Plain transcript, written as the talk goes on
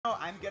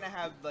I'm gonna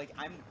have like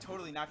I'm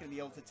totally not gonna be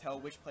able to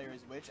tell which player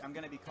is which. I'm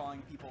gonna be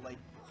calling people like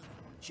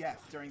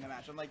Jeff during the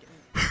match. I'm like,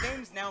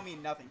 names now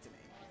mean nothing to me.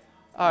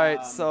 All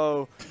right,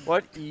 so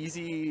what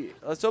easy?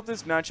 Let's hope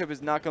this matchup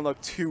is not gonna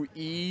look too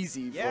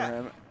easy for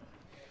him.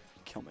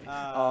 Kill me.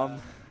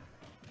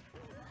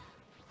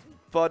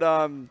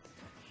 But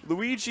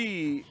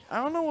Luigi,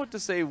 I don't know what to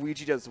say.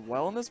 Luigi does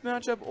well in this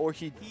matchup, or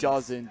he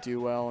doesn't do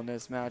well in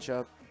this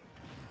matchup.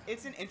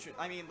 It's an interest.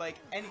 I mean, like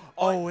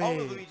all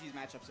the Luigi's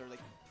matchups are like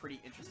pretty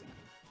interesting.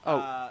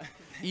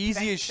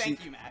 Easy as shit.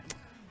 Thank you, Matt.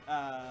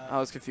 I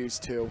was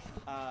confused too.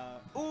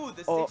 Ooh,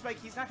 the stage spike.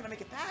 He's not gonna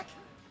make it back.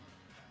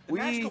 The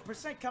magical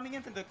percent coming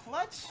in for the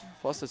clutch.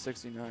 Plus the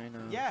 69.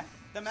 Yeah,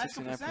 the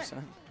magical percent.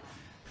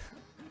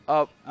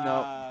 Oh,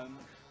 no.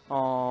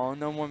 Oh,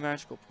 no more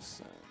magical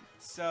percent.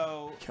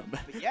 So,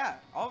 but yeah,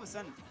 all of a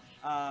sudden,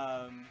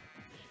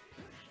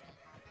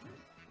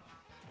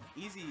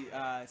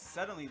 Eazy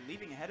suddenly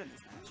leaping ahead in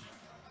this match.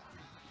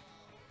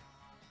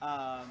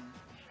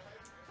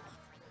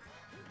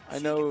 I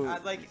know.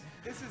 Like,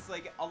 this is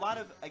like a lot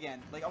of,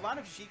 again, like a lot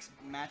of Sheik's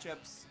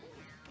matchups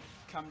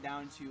come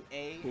down to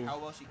A, how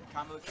well she can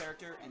combo a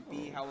character, and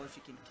B, how well she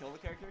can kill the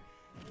character.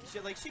 She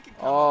can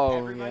combo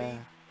everybody.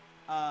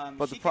 Yeah.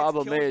 But the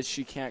problem is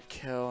she can't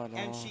kill at all.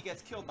 And she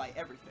gets killed by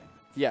everything.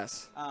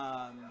 Yes.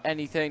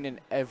 Anything and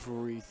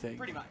everything.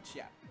 Pretty much,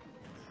 yeah.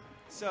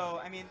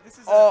 So, I mean, this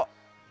is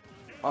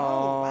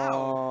wow.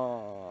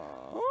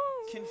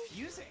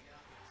 Confusing.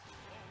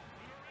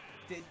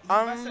 He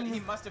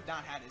must have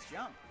not had his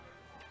jump.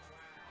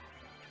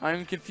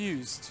 I'm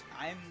confused.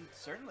 I'm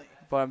certainly.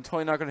 But I'm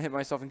totally not going to hit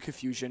myself in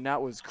confusion.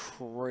 That was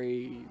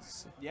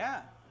crazy.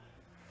 Yeah.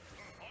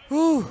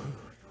 Ooh,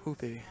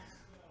 baby.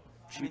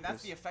 I mean,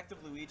 that's the effect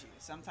of Luigi.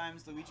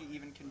 Sometimes Luigi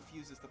even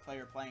confuses the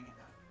player playing him.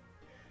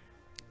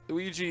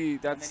 Luigi,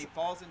 that's... And then he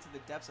falls into the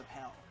depths of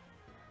hell.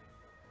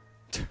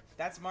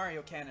 That's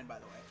Mario Cannon, by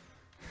the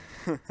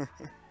way.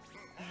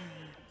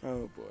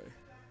 Oh, boy.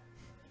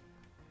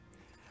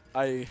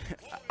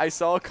 I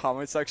saw a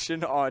comment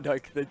section on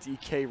like the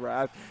DK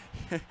rap.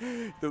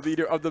 The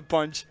leader of the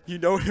bunch, you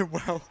know him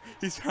well.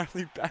 He's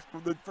finally back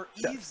from the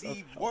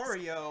Eazy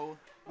Wario.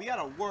 We got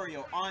a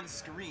Wario on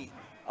screen.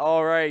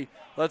 All right,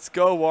 let's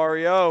go,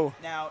 Wario.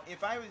 Now,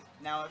 if I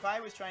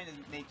was trying to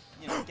make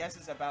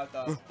guesses about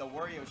the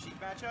Wario Sheik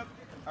matchup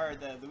or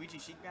the Luigi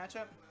Sheik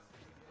matchup,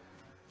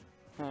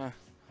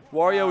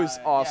 Wario is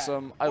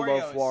awesome. Yeah, I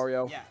love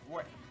Wario. Yeah,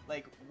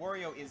 like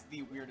Wario is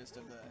the weirdest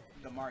of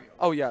the Mario.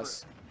 Oh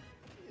yes,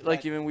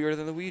 like even weirder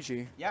than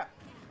Luigi. Yeah,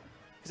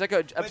 he's like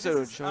an episode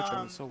of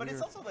JoJo. So but weird.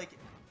 It's also like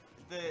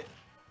the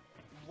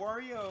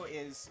Wario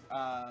is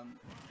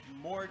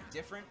more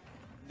different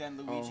than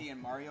Luigi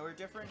and Mario are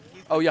different.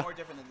 He's more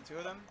different than the two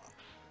of them.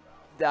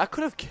 That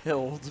could have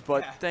killed,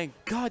 but thank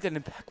God that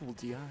impeccable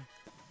DI.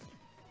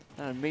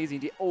 That amazing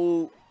DI.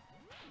 Oh,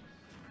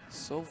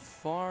 so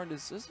far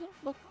this isn't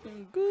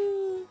looking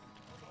good.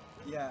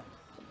 Yeah.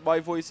 My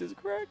voice is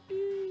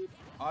cracking.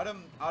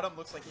 Autumn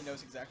looks like he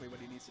knows exactly what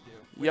he needs to do.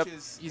 Yep,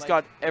 he's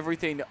got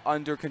everything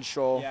under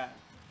control. Yeah.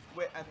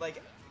 And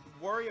like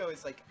Wario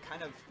is like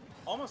kind of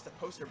almost a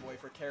poster boy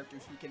for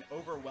characters who can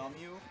overwhelm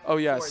you. Oh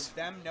yes. For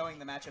them knowing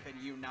the matchup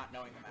and you not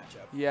knowing the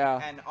matchup.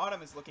 Yeah. And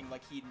Autumn is looking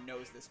like he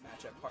knows this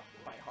matchup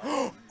by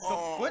heart.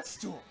 The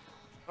footstool.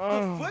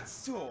 The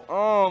footstool.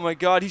 Oh my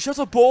God, he's just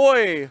a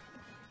boy.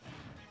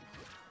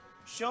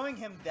 Showing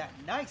him that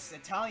nice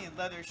Italian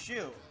leather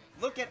shoe.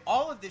 Look at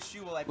all of this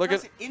shoe while I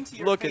press it into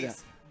your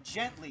face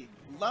gently,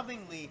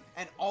 lovingly,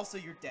 and also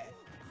you're dead.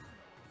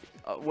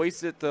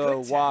 Wasted the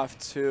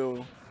waft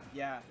too.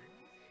 Yeah.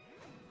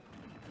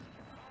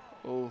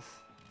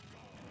 Oof.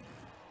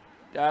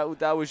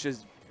 That was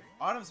just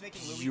Autumn's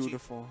making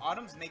beautiful.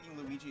 Autumn's making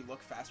Luigi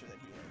look faster than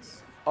he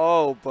is.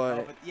 Oh,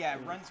 but yeah,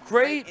 it runs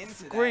great, right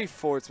into great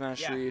forward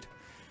smash read.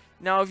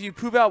 Now, if you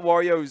poop out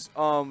Wario's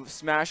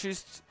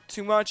smashes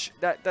too much,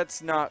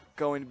 that's not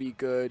going to be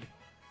good.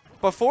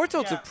 But forward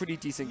tilt's a pretty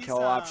decent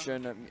kill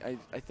option,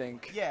 I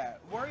think. Yeah,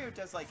 Wario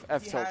does like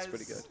F tilt's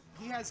pretty good.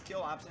 He has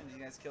kill options.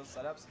 He has kill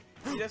setups.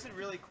 He doesn't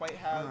really quite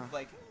have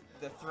like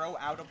the throw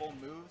outable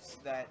moves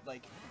that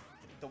like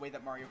the way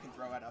that Mario can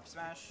throw out up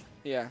smash.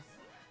 Yeah.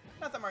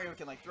 Not that Mario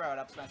can like throw out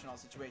up smash in all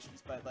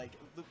situations, but like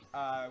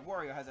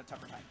Wario has a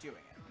tougher time doing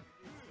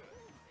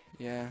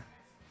it. Yeah.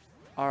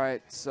 All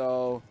right,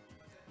 so.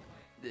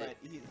 But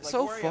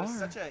so Wario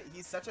far,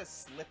 he's such a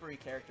slippery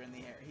character in the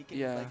air. He can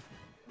like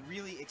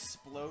really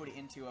explode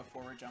into a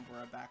forward jump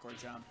or a backward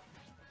jump.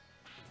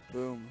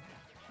 Boom.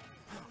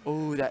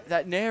 Oh,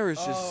 that nair is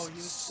just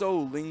so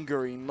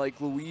lingering, like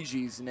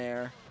Luigi's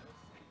nair.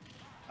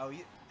 Oh,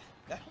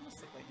 that almost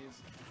looked like he was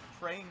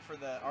praying for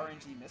the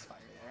RNG misfire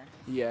there.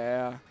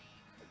 Yeah.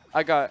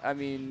 I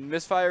mean,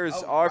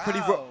 misfires are pretty.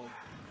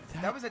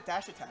 That was a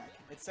dash attack.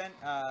 It sent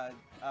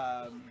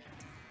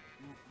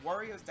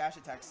Wario's dash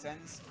attack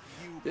sends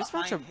you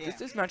behind him.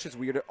 This match is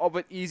weird. Oh,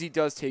 but Eazy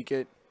does take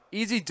it.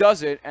 Eazy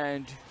does it,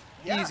 and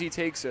Eazy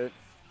takes it.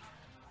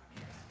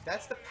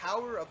 That's the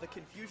power of the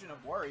confusion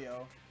of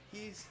Wario.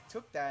 He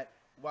took that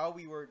while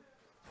we were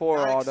Poor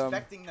Autumn.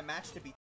 expecting the match to be